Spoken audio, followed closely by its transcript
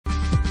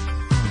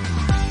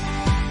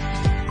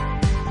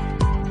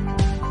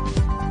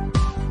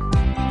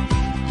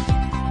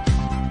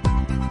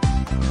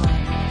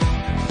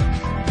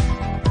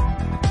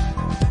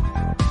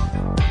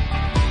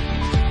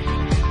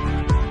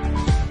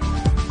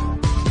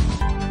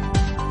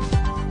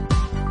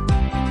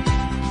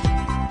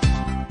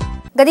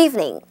Good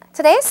evening.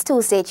 Today is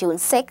Tuesday, June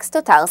 6,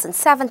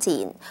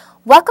 2017.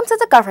 Welcome to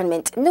the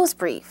Government News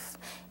Brief.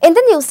 In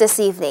the news this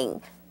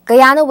evening,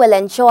 Guyana will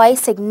enjoy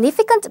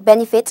significant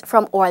benefit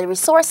from oil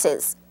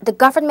resources. The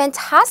government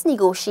has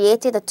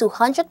negotiated a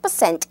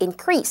 200%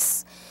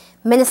 increase.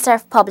 Minister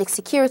of Public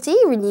Security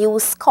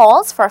renews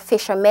calls for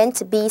fishermen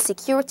to be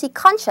security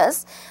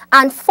conscious,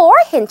 and 4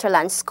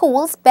 hinterland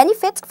schools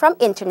benefit from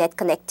internet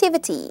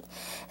connectivity.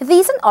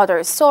 These and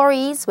other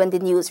stories when the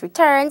news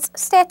returns.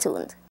 Stay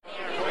tuned.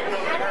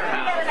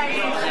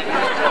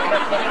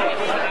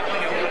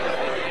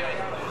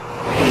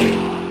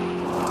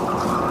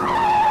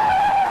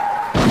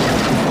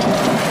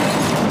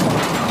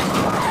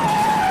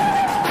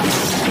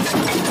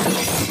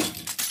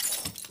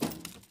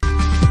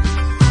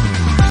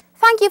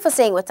 Thank you for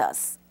staying with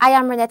us. I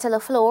am Renetta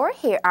Lafleur.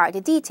 Here are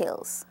the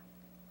details.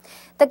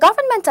 The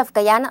government of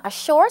Guyana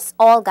assures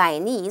all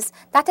Guyanese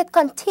that it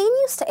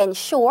continues to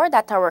ensure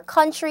that our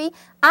country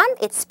and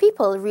its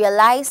people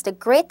realize the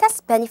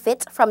greatest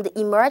benefit from the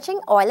emerging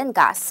oil and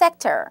gas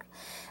sector.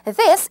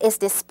 This is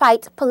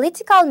despite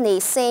political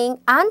naysaying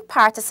and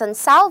partisan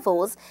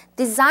salvos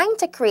designed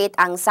to create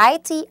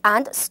anxiety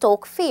and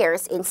stoke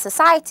fears in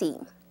society.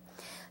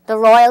 The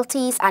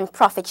royalties and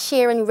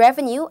profit-sharing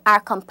revenue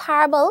are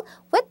comparable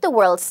with the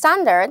world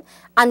standard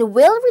and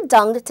will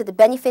redound to the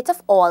benefit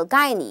of all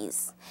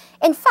Guyanese.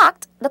 In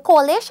fact, the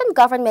coalition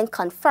government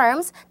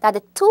confirms that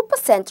the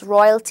 2%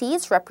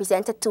 royalties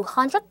represent a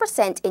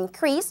 200%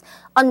 increase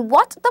on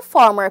what the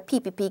former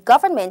PPP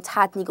government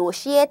had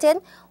negotiated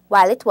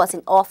while it was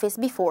in office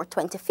before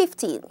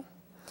 2015.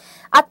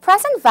 At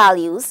present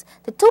values,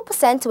 the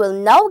 2% will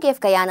now give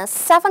Guyana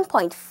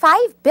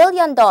 $7.5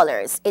 billion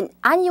in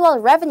annual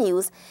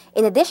revenues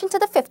in addition to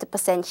the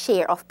 50%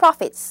 share of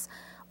profits.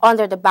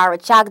 Under the Barra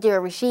Jagdeo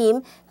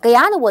regime,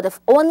 Guyana would have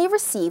only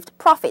received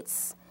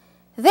profits.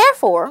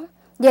 Therefore,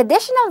 the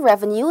additional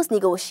revenues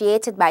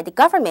negotiated by the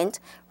government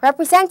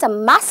represent a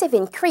massive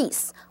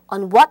increase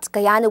on what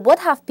Guyana would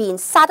have been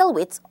saddled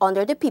with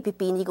under the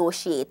PPP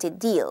negotiated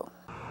deal.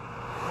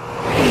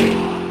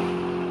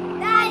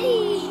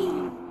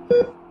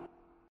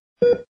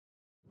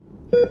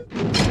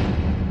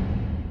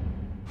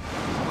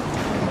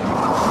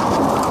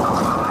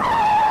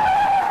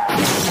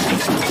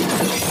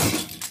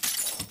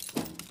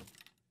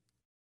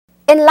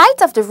 In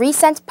light of the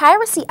recent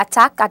piracy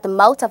attack at the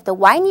mouth of the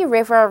Waini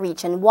River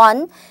Region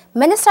 1,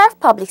 Minister of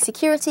Public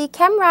Security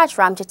Kemraj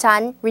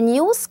Ramjatan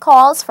renews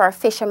calls for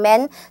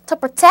fishermen to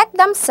protect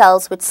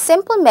themselves with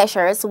simple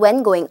measures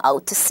when going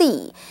out to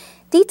sea.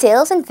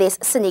 Details in this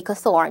Seneca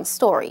Thorne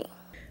story.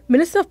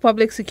 Minister of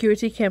Public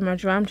Security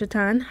Kemraj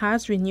Ramjatan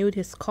has renewed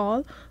his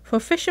call for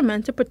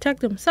fishermen to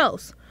protect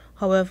themselves.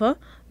 However,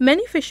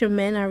 many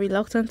fishermen are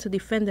reluctant to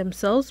defend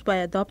themselves by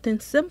adopting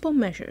simple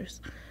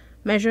measures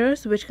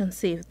which can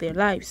save their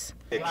lives.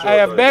 I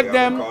have begged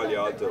them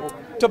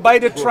to buy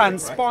the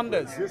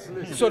transponders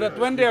so that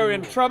when they are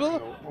in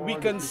trouble, we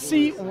can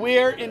see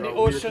where in the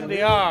ocean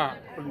they are.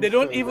 They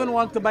don't even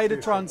want to buy the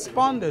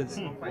transponders.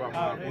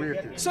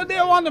 So they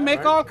want to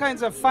make all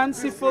kinds of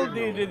fanciful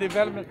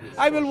development.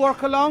 I will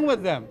work along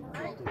with them.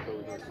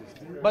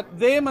 But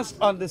they must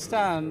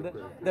understand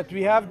that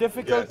we have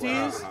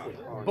difficulties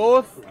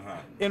both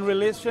in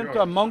relation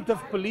to amount of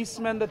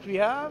policemen that we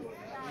have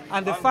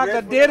and the fact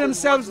that they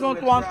themselves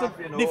don't want to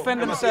defend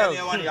themselves.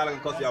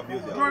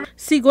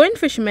 Seagoing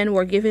fishermen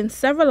were given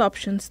several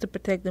options to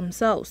protect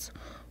themselves.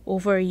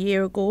 Over a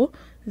year ago,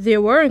 they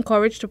were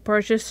encouraged to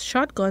purchase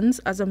shotguns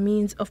as a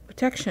means of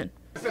protection.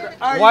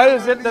 Why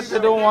is it that they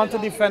don't want to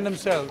defend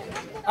themselves?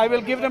 I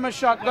will give them a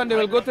shotgun. They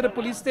will go to the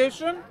police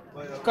station,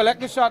 collect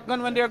the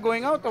shotgun when they are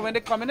going out, or when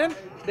they're coming in,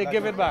 they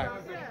give it back.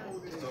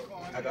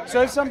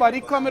 So if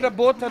somebody come with a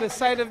boat to the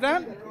side of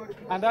them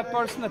and that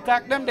person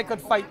attack them, they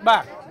could fight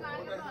back.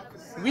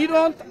 We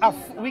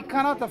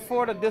cannot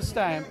afford at this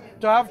time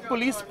to have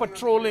police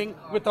patrolling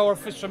with our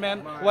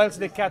fishermen whilst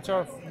they catch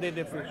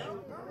the fish.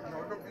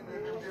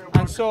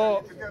 And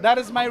so that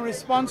is my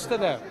response to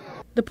them.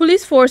 The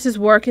police force is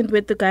working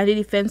with the Guyana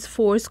Defence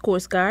Force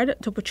Coast Guard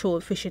to patrol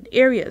fishing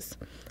areas.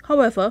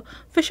 However,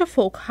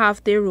 fisherfolk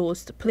have their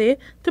roles to play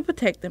to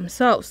protect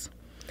themselves.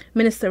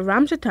 Minister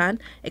Ramjatan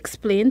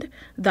explained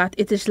that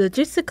it is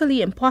logistically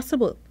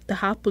impossible to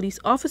have police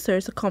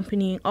officers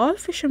accompanying all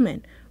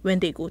fishermen when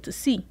they go to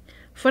sea.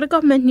 For the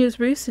Government News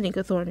Brief,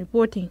 Seneca Thorne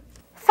reporting.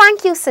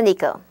 Thank you,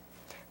 Seneca.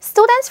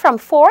 Students from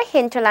 4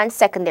 hinterland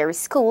secondary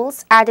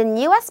schools are the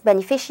newest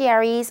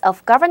beneficiaries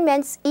of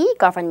government's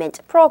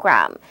e-government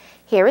program.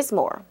 Here is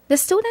more. The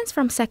students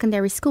from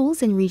secondary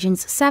schools in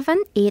regions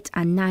 7, 8,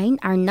 and 9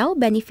 are now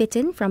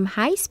benefiting from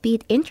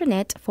high-speed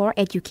internet for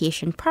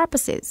education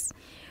purposes.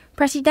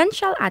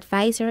 Presidential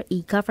Advisor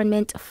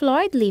e-Government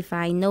Floyd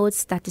Levi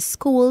notes that the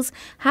schools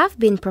have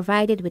been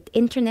provided with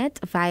internet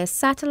via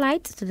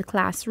satellite to the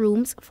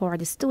classrooms for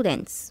the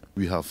students.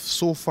 We have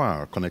so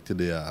far connected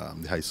the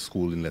high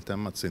school in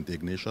Lethem at St.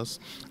 Ignatius,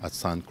 at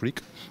Sand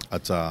Creek,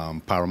 at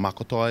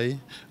Paramakotoy,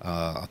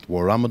 at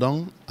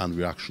Warramadong, and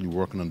we're actually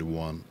working on the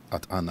one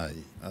at Anai,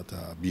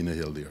 at Bina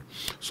Hill there.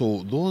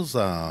 So those,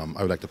 I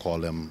would like to call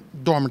them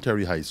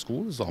dormitory high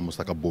schools, almost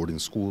like a boarding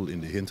school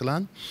in the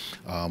hinterland,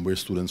 where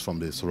students from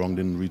the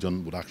surrounding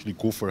region would actually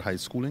go for high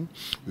schooling.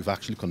 We've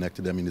actually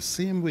connected them in the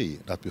same way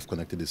that we've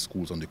connected the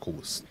schools on the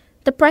coast.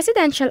 The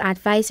presidential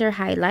advisor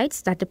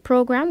highlights that the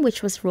program,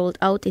 which was rolled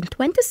out in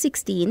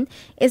 2016,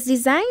 is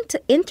designed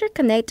to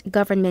interconnect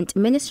government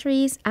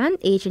ministries and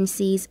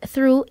agencies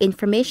through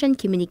information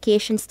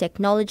communications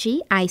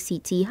technology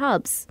ICT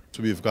hubs.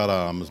 So we've got,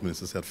 as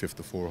Minister said,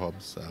 54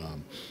 hubs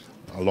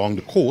along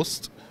the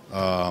coast.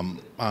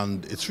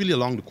 And it's really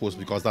along the coast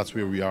because that's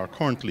where we are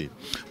currently.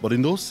 But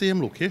in those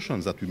same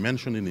locations that we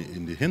mentioned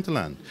in the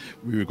hinterland,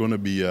 we're going to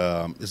be,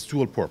 it's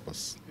dual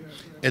purpose.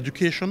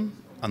 Education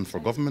and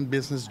for government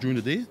business during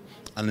the day,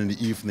 and in the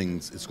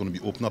evenings it's going to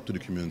be open up to the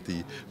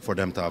community for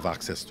them to have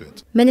access to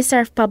it.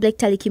 Minister of Public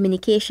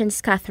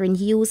Telecommunications Catherine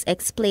Hughes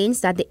explains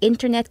that the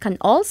internet can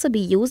also be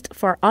used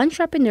for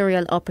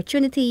entrepreneurial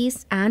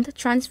opportunities and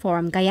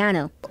transform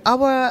Guyana.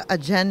 Our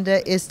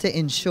agenda is to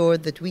ensure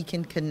that we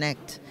can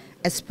connect,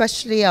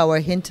 especially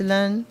our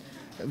hinterland,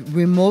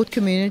 remote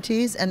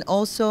communities, and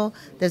also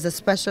there's a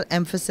special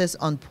emphasis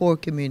on poor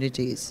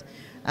communities.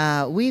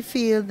 We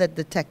feel that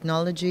the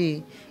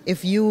technology,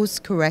 if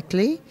used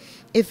correctly,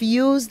 if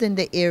used in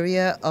the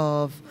area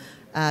of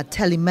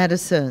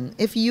telemedicine,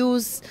 if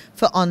used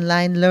for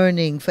online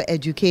learning, for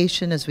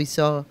education, as we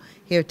saw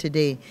here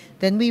today,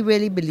 then we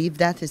really believe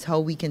that is how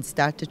we can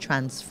start to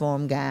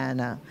transform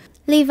Guyana.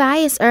 Levi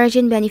is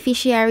urging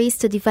beneficiaries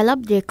to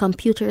develop their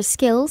computer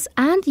skills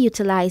and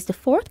utilize the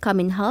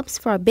forthcoming hubs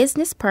for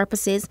business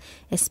purposes,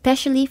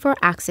 especially for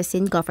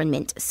accessing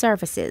government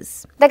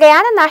services. The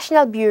Guyana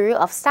National Bureau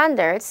of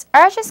Standards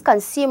urges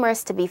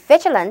consumers to be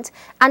vigilant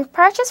and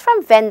purchase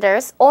from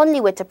vendors only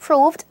with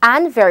approved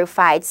and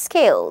verified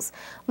scales.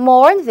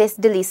 More on this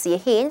Delicia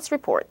Haynes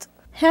report.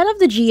 Head of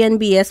the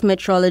GNBS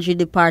Metrology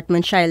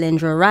Department,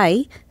 Shailendra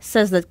Rai,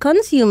 says that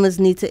consumers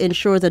need to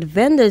ensure that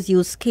vendors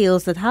use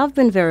scales that have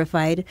been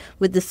verified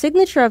with the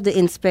signature of the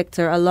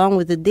inspector along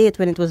with the date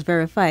when it was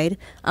verified,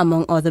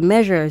 among other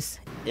measures.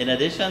 In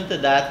addition to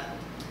that,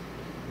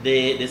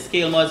 the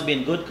scale must be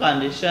in good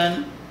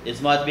condition,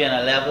 it must be on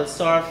a level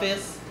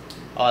surface.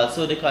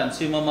 Also, the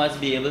consumer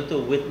must be able to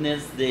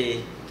witness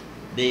the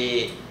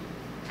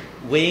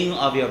weighing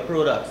of your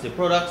products. The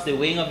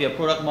weighing of your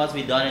product must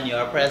be done in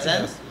your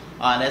presence.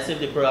 Unless if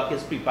the product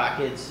is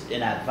prepackaged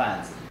in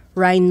advance.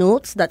 Rai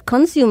notes that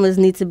consumers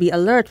need to be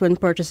alert when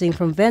purchasing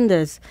from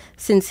vendors,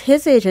 since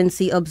his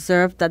agency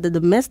observed that the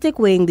domestic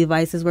weighing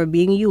devices were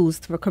being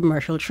used for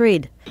commercial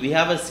trade. We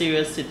have a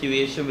serious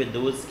situation with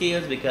those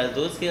scales because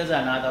those scales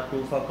are not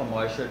approved for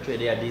commercial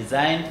trade. They are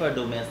designed for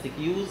domestic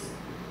use.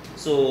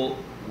 So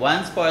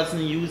once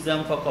person use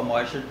them for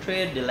commercial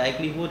trade, the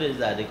likelihood is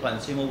that the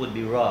consumer would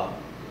be robbed.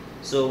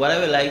 So what I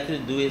would like to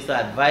do is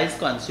to advise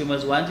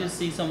consumers, once you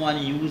see someone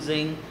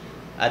using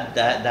a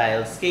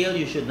dial scale,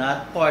 you should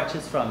not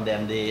purchase from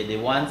them. The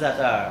ones that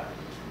are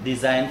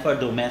designed for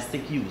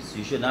domestic use,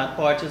 you should not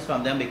purchase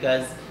from them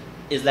because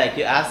it's like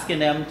you're asking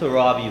them to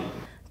rob you.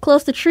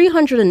 Close to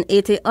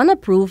 380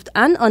 unapproved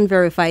and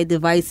unverified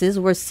devices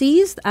were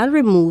seized and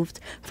removed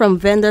from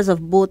vendors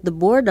of both the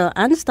Border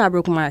and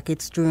Stabroek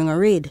markets during a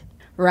raid.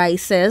 Rai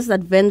says that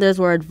vendors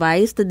were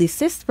advised to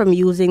desist from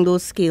using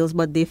those scales,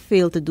 but they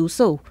failed to do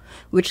so,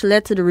 which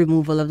led to the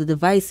removal of the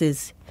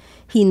devices.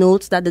 He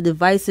notes that the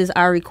devices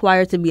are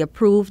required to be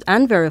approved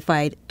and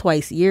verified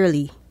twice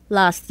yearly.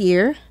 Last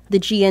year,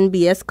 the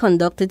GNBS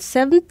conducted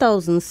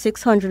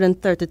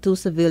 7,632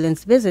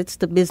 surveillance visits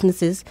to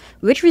businesses,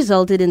 which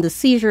resulted in the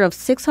seizure of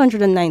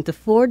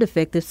 694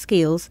 defective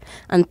scales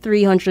and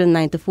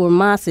 394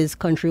 masses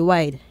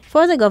countrywide.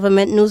 For the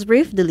Government News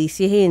Brief,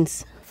 Delicia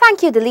Haynes.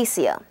 Thank you,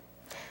 Delicia.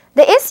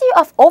 The issue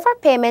of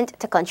overpayment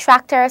to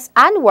contractors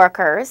and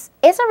workers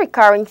is a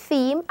recurring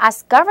theme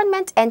as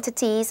government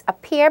entities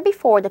appear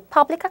before the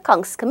Public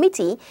Accounts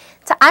Committee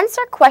to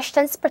answer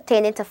questions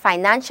pertaining to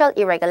financial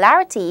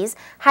irregularities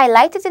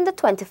highlighted in the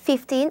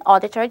 2015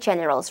 Auditor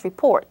General's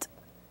report.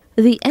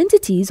 The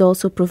entities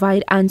also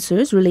provide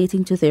answers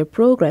relating to their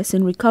progress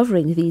in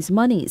recovering these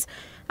monies.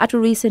 At a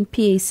recent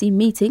PAC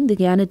meeting, the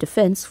Guyana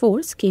Defence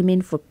Force came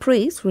in for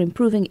praise for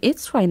improving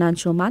its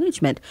financial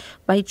management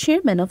by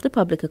Chairman of the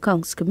Public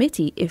Accounts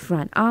Committee,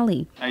 Ifran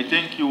Ali. I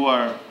think you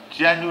are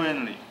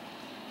genuinely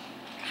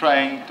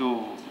trying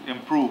to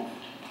improve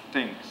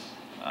things.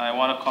 I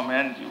want to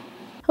commend you.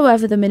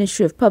 However, the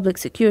Ministry of Public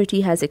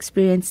Security has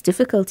experienced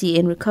difficulty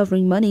in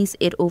recovering monies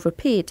it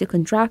overpaid to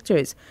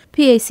contractors.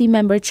 PAC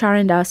member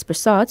Charandas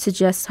Prasad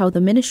suggests how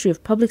the Ministry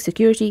of Public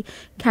Security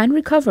can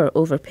recover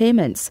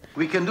overpayments.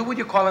 We can do what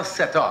you call a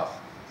set-off.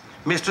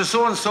 Mr.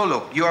 So-and-so,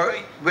 look,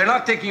 we're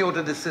not taking you out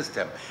of the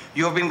system.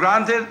 You have been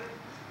granted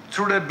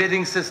through the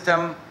bidding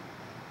system,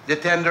 the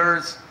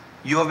tenders,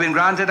 you have been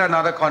granted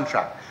another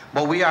contract.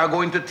 But we are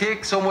going to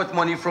take so much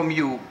money from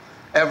you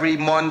every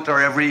month or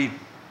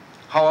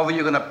however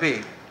you're going to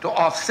pay to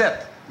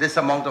offset this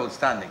amount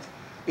outstanding.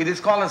 It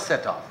is called a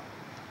set-off.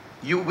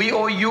 We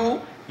owe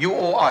you You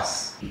owe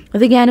us.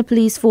 The Guyana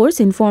Police Force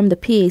informed the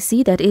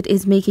PAC that it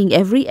is making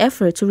every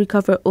effort to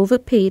recover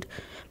overpaid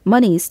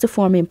monies to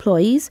former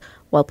employees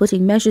while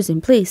putting measures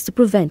in place to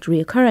prevent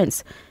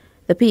reoccurrence.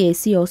 The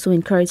PAC also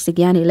encouraged the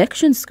Guyana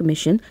Elections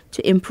Commission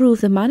to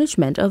improve the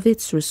management of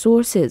its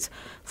resources.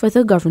 For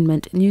the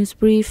Government News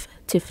Brief,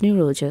 Tiffany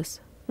Rogers.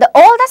 The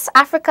oldest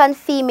African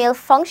female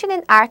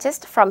functioning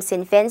artist from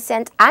St.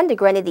 Vincent and the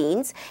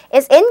Grenadines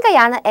is in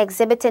Guyana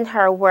exhibiting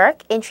her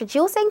work,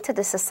 introducing to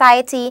the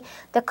society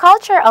the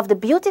culture of the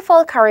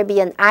beautiful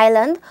Caribbean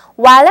island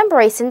while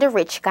embracing the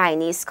rich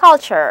Guyanese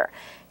culture.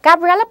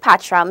 Gabriela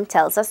Patram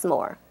tells us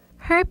more.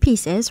 Her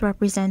pieces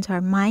represent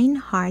her mind,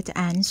 heart,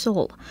 and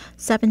soul.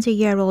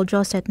 70-year-old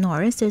Josette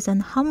Norris is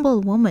an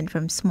humble woman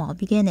from small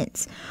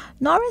beginnings.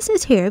 Norris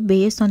is here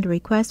based on the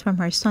request from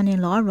her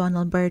son-in-law,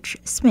 Ronald Birch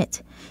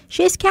Smith.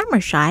 She is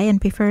camera-shy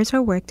and prefers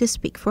her work to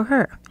speak for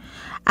her.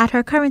 At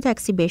her current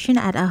exhibition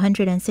at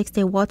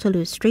 160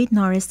 Waterloo Street,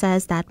 Norris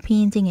says that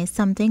painting is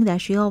something that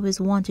she always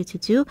wanted to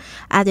do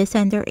at the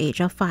tender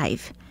age of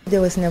 5.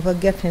 There was never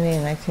getting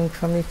in. I think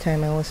from the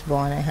time I was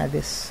born, I had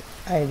this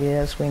idea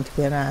I was going to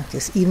be an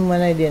artist, even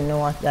when I didn't know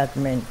what that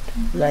meant.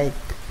 Like,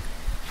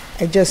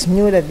 I just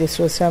knew that this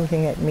was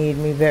something that made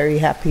me very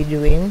happy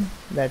doing,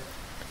 that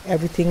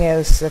everything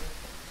else that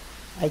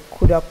I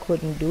could or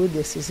couldn't do,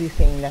 this is the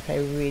thing that I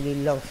really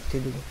love to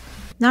do.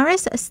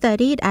 Norris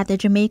studied at the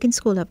Jamaican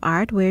School of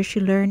Art, where she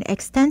learned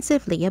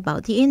extensively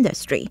about the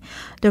industry.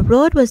 The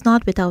road was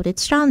not without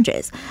its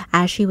challenges,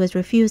 as she was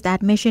refused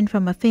admission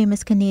from a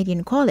famous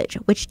Canadian college,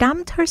 which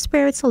damped her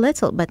spirits a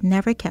little but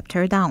never kept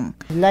her down.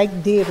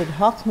 Like David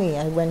Hockney,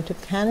 I went to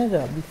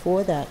Canada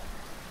before that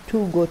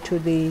to go to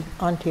the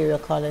Ontario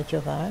College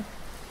of Art,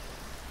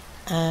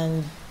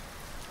 and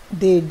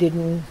they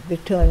didn't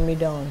return me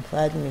down for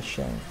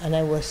admission, and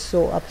I was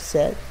so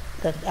upset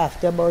that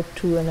after about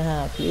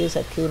 2.5 years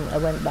I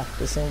went back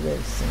to St.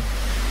 Vincent.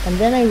 And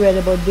then I read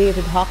about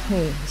David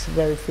Hockney. He's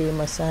very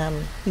famous.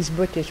 He's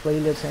British, but he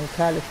lives in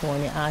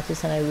California,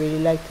 artist, and I really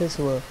liked his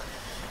work.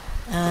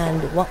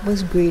 And what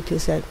was great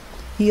is that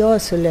he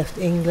also left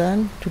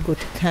England to go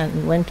to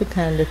Canada, went to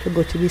Canada to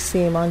go to the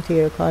same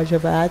Ontario College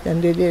of Art,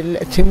 and they didn't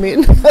let him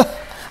in.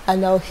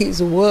 And now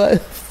he's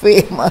world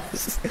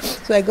famous.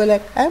 So I go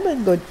like, I'm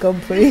in good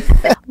company.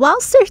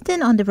 While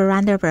sitting on the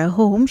veranda of her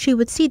home, she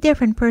would see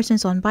different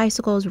persons on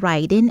bicycles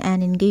riding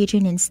and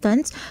engaging in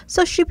stunts,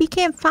 so she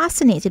became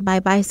fascinated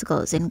by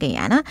bicycles in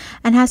Guyana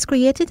and has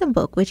created a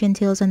book which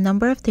entails a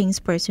number of things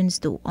persons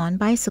do on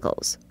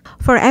bicycles.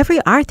 For every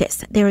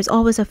artist, there is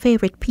always a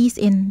favorite piece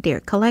in their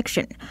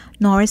collection.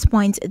 Norris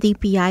points the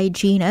PI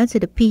Gina to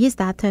the piece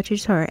that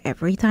touches her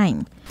every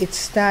time. It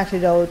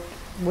started out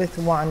with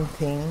one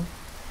thing,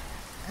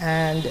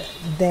 and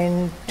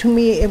then to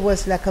me it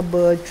was like a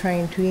bird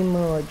trying to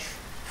emerge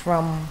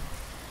from,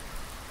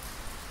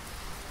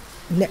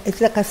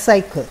 it's like a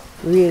cycle,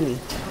 really.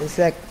 It's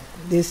like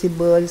there's the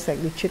bird, it's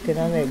like the chicken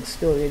and egg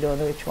story. You don't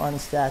know which one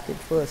started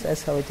first.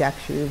 That's how it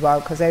actually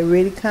evolved, because I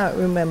really can't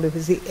remember if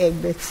it's the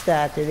egg that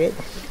started it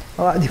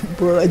or the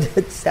bird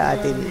that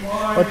started it.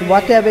 But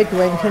whatever, it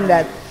went in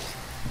that.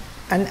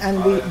 And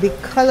the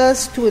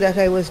colors too that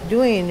I was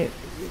doing,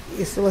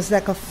 it was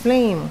like a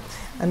flame.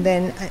 And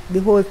then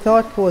the whole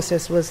thought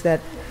process was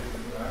that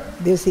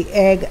there's the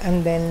egg,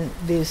 and then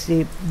there's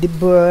the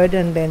bird,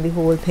 and then the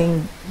whole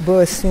thing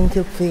bursts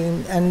into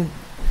flame, and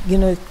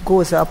it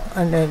goes up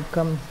and then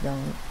comes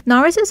down.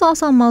 Norris is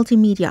also a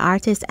multimedia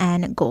artist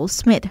and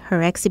goldsmith.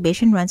 Her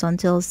exhibition runs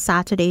until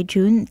Saturday,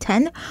 June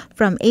 10,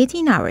 from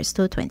 18 hours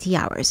to 20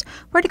 hours.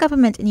 For the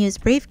Government News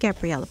Brief,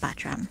 Gabriela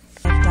Patram.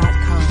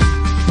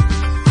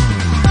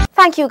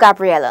 Thank you,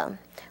 Gabriela.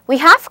 We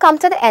have come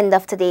to the end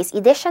of today's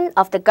edition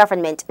of the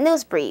Government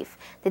News Brief.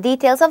 The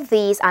details of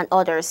these and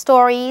other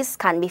stories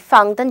can be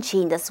found on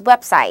GINA's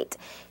website.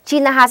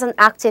 GINA has an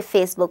active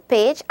Facebook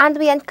page, and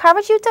we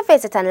encourage you to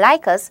visit and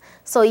like us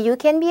so you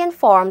can be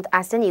informed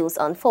as the news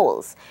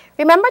unfolds.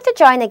 Remember to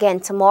join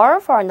again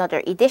tomorrow for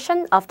another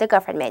edition of the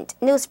Government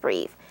News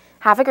Brief.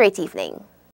 Have a great evening.